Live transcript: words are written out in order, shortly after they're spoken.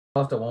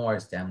I'll have to one more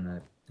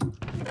stamina.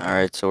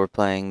 Alright, so we're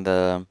playing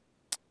the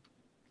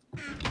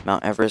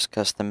Mount Everest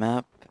custom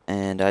map,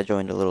 and I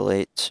joined a little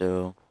late,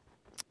 so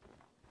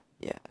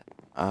yeah.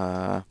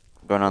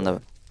 Going on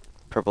the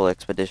purple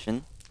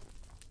expedition.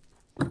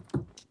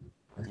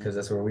 Because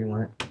that's where we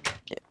went.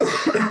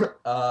 Yeah.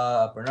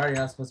 Bernard, you're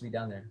not supposed to be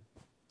down there.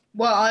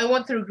 Well, I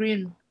went through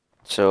green.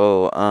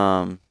 So,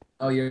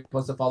 Oh, you're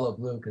supposed to follow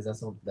blue because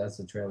that's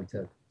the trail we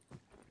took.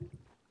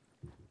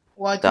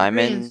 Well, I took green,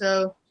 diamond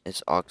so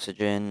is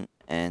oxygen,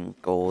 and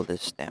gold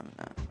is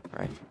stamina,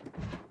 right?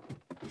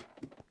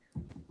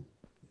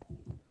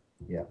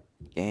 Yeah.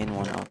 Gain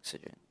 1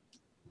 oxygen.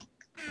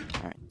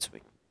 Alright,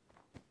 sweet.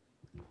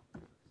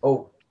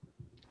 Oh.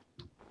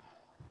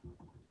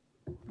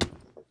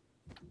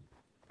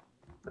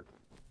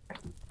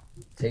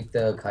 Take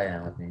the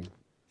kayak with me.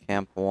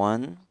 Camp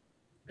 1.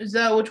 is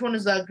that which one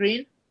is that?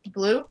 Green,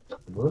 blue,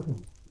 Blue.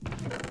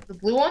 the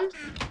blue one.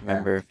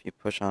 Remember, if you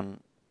push on,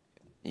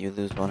 you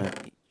lose 1 of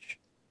each.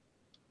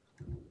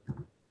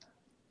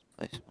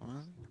 Place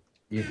 1.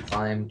 You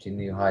climb to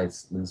new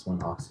heights, lose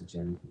 1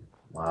 oxygen.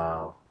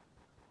 Wow.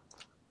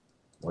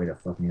 Way to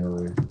fuck me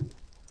over. The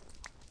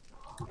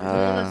one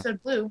that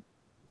said blue.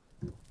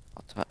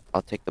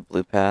 I'll take the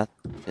blue path,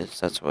 because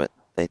that's what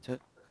they took.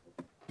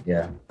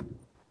 Yeah.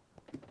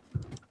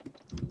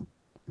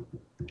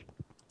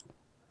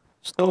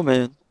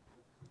 Snowman.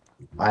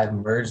 I've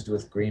merged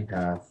with green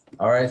path.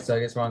 Alright, so I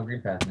guess we're on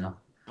green path now.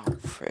 Oh,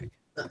 frick.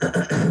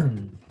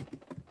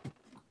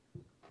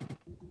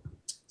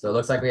 So it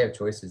looks like we have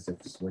choices to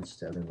switch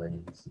to other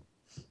lanes.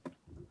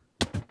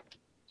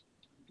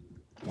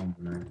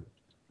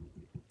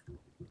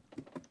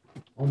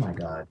 Oh my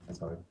god, that's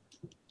hard.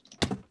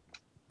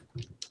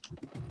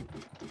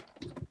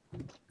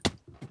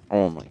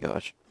 Oh my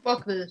gosh.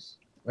 Fuck this.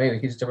 Wait, we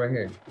can just jump right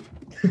here.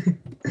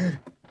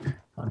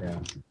 Calm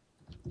down.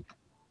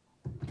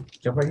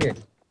 Jump right here.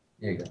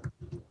 There you go.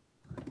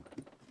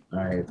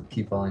 Alright,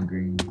 keep following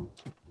green.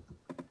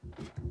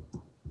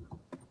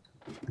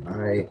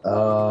 Alright,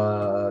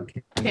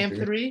 Camp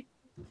 3.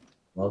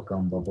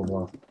 Welcome, blah blah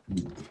blah.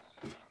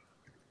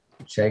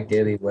 Check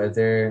daily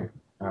weather.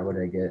 Alright, what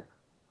did I get?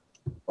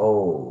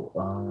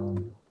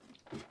 Oh,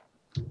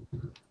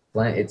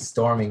 it's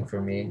storming for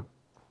me.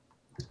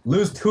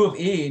 Lose 2 of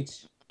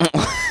each.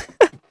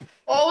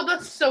 Oh,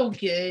 that's so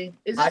gay.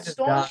 Is it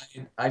storm?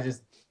 Died.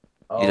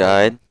 You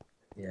died?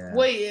 Yeah.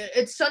 Wait,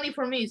 it's sunny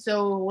for me,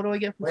 so what do I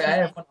get for Wait, sunny? I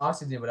have 1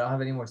 oxygen, but I don't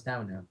have any more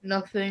stamina.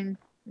 Nothing.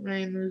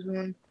 Rain lose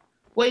 1.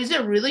 Wait, is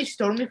it really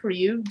stormy for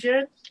you,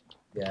 Jared?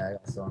 Yeah, I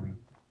got stormy.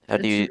 How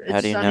do you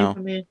sunny know?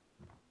 For me.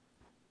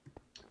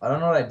 I don't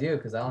know what I do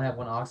because I don't have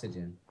 1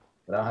 oxygen,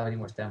 but I don't have any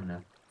more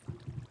stamina.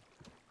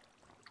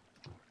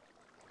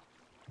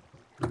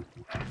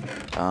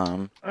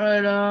 Alright,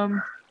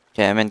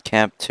 Okay, I'm in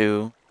camp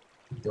 2.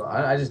 Dude,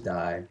 I just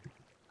died.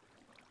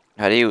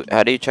 How do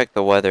you check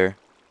the weather?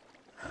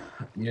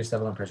 You just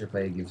have on pressure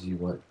plate, it gives you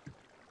what?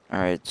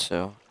 Alright,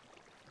 so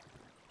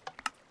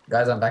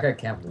Guys, I'm back at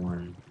camp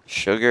 1.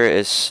 sugar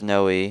is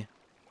snowy.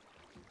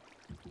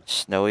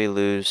 Snowy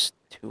lose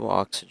 2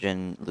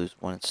 oxygen, lose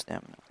 1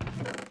 stamina.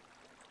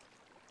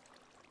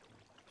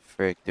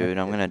 Frick, dude,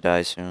 I'm gonna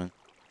die soon.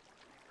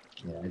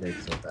 Yeah, I died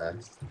so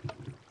fast.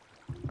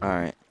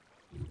 Alright.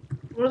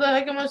 where the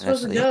heck am I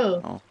supposed to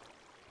go? Oh.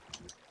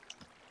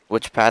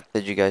 Which path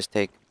did you guys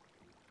take?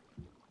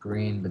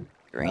 Green, but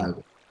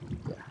Green?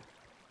 yeah.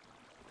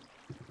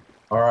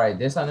 Alright,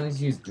 this I'm gonna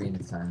use green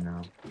this time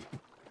now.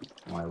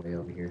 My way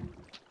over here.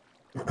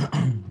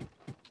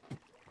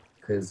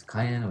 Cause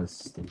Cayenne was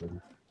stupid.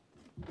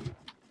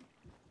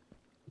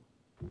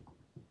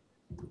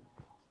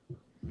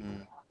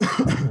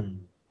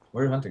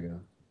 Where did Hunter go?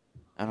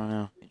 I don't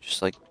know. He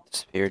just like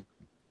disappeared.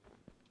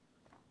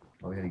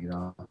 Oh, we had to get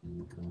off.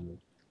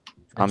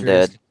 I'm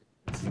dead.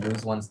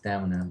 Lose 1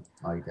 stamina.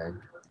 Oh, you died.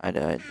 I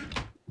died.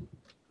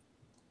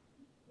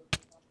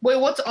 Wait,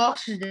 what's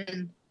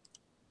oxygen?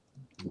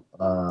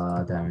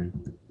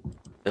 Diamond.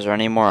 Is there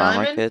any more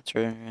armor Diamond? kits or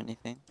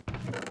anything?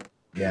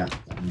 Yeah.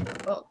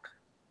 Fuck.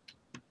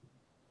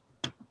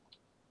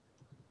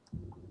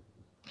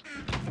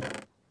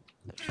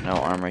 There's no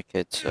armor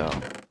kit, so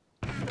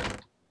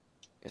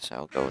guess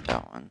I'll go with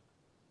that one.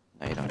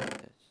 No, you don't need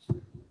this.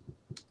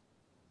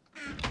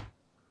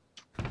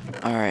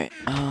 Alright,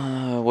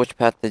 which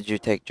path did you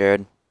take,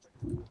 Jared?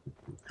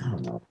 I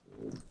don't know.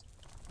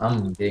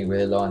 I'm getting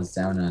really low on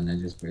stamina and I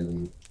just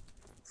really...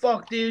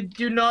 Fuck, dude.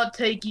 Do not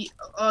take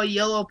a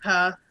yellow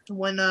path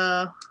when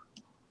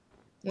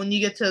you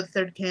get to the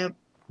 3rd camp.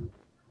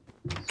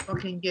 It's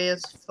fucking gay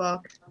as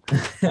fuck.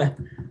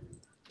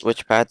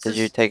 Which path did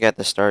you take at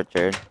the start,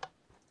 Jared?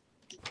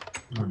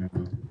 I don't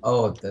know.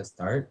 Oh, at the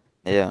start?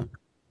 Yeah.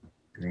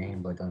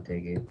 Green, but don't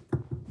take it.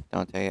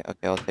 Don't take it?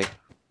 Okay, I'll take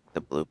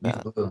the blue Use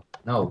path. blue.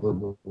 No,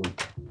 blue.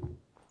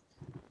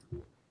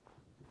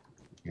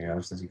 Here, I'll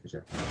just let you catch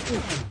up.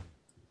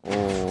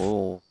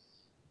 Oh.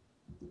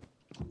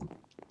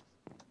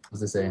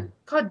 What's it say?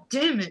 God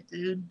damn it,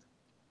 dude.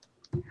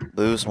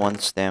 Lose 1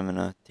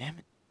 stamina. Damn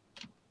it.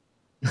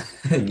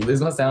 You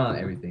lose 1 stamina on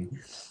everything.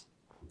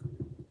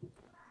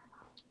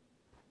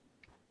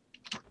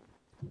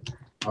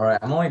 Alright,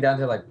 I'm only down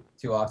to like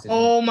 2 oxygen.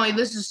 Oh my,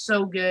 this is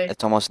so gay.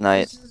 It's almost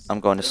night. I'm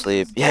going to This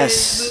sleep. is gay.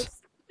 Yes!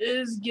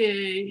 This is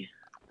gay.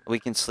 We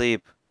can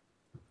sleep.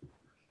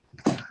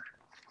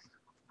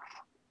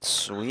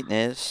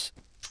 Sweetness.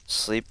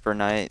 Sleep for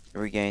night.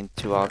 Regain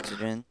 2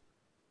 oxygen.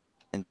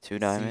 And 2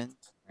 diamond.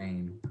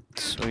 Rain.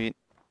 Sweet.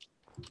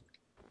 I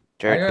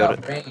Jared, go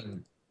got to...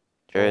 rain.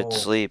 Jared, Oh.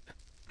 sleep.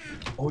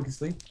 Oh, we can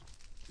sleep?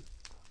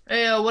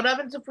 Hey, what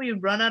happens if we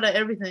run out of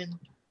everything?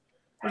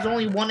 There's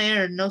only 1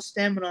 air, no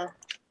stamina.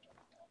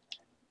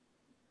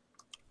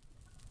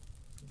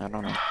 I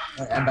don't know.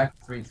 Alright, I'm back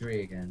to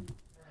 3-3 again.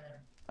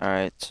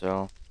 Alright,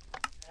 so...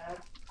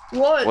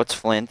 What? What's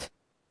Flint?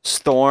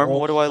 Storm?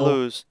 What do I Oh.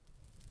 lose?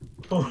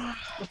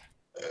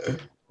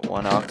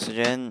 1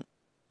 oxygen.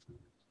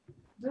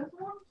 This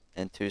one?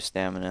 And 2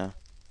 stamina.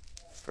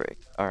 Frick.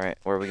 Alright,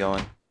 where are we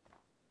going?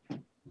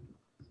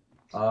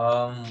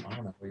 I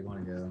don't know where you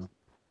want to go.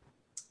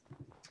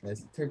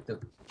 Let's take the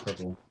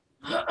purple.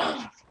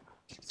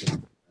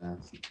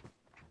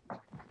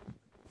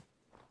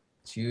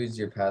 Choose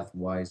your path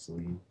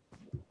wisely.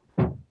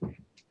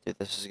 Dude,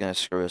 this is gonna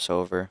screw us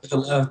over. To the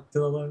left, to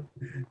the left.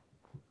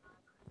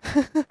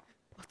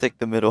 I'll take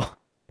the middle.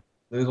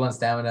 Lose 1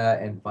 stamina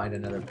and find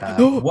another path.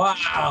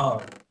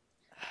 Wow!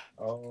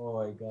 Oh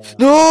my god.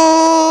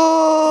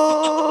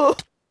 No!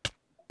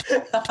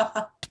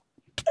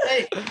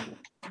 Hey.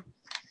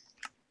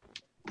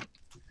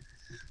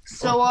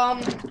 So,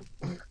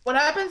 what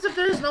happens if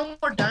there's no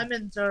more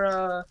diamonds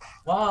or,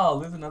 Wow,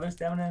 lose another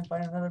stamina and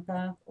find another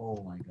path?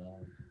 Oh my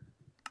god.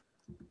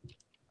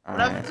 what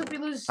happens Alright, if we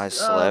lose, I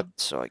slept,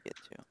 so I get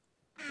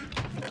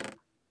to.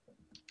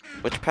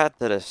 Which path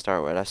did I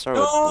start with? I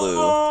started with blue,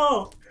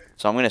 No!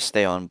 so I'm gonna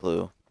stay on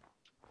blue.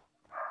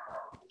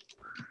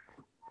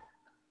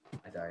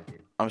 I died,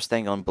 dude. I'm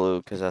staying on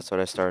blue because that's what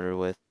I started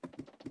with.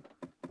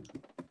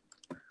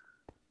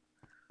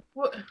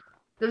 what?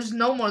 There's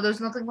no more, there's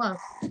nothing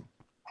left.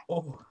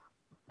 Oh.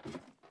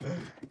 Did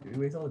we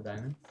waste all the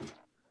diamonds?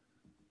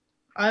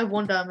 I have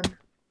 1 diamond.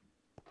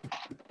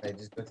 Hey,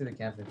 just go to the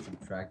camp and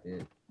subtract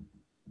it.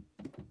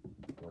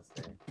 What's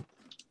there?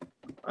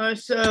 Alright,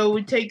 so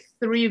we take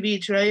 3 of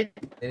each, right?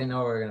 They didn't know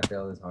we were gonna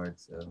fail this hard,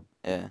 so.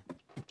 Yeah.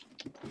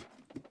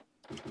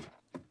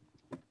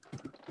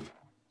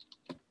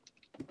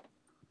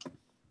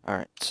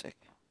 Alright, sick.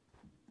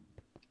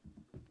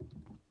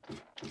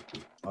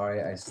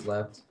 Alright, I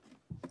slept.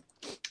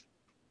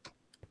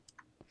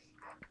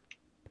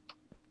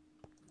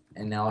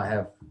 And now I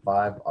have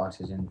 5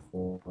 oxygen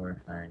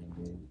for ironing,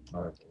 dude.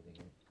 Or building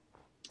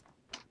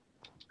it.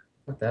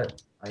 What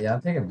that? Oh, yeah,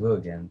 I'm taking blue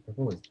again.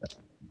 Purple was better.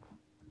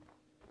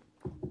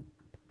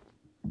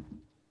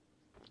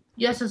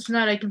 Yes, it's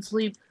not, I can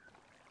sleep.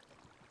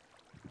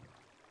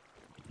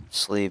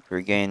 Sleep,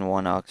 regain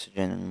 1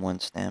 oxygen and 1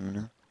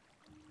 stamina.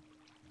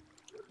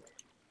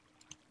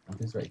 I'm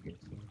just right here.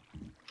 Too.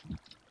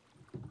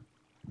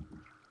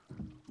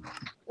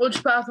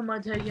 Which path am I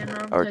taking?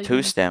 I'm Or taking...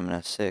 2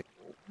 stamina, sick.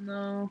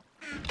 No.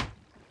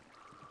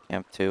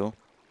 Camp 2.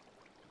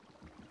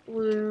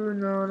 Blue,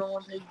 no, I don't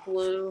want to take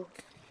blue.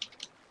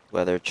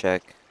 Weather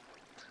check.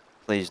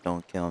 Please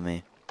don't kill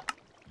me.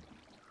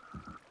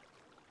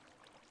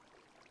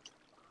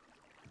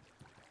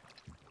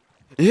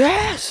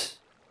 Yes!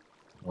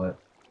 What?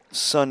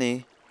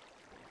 Sunny.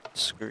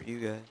 Screw you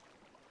guys.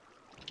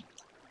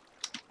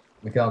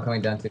 Mikhail, I'm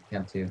coming down to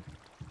camp 2.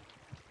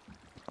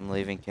 I'm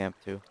leaving camp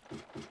 2.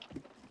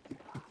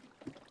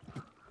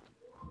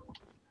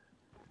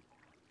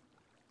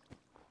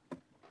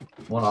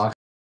 One oxygen.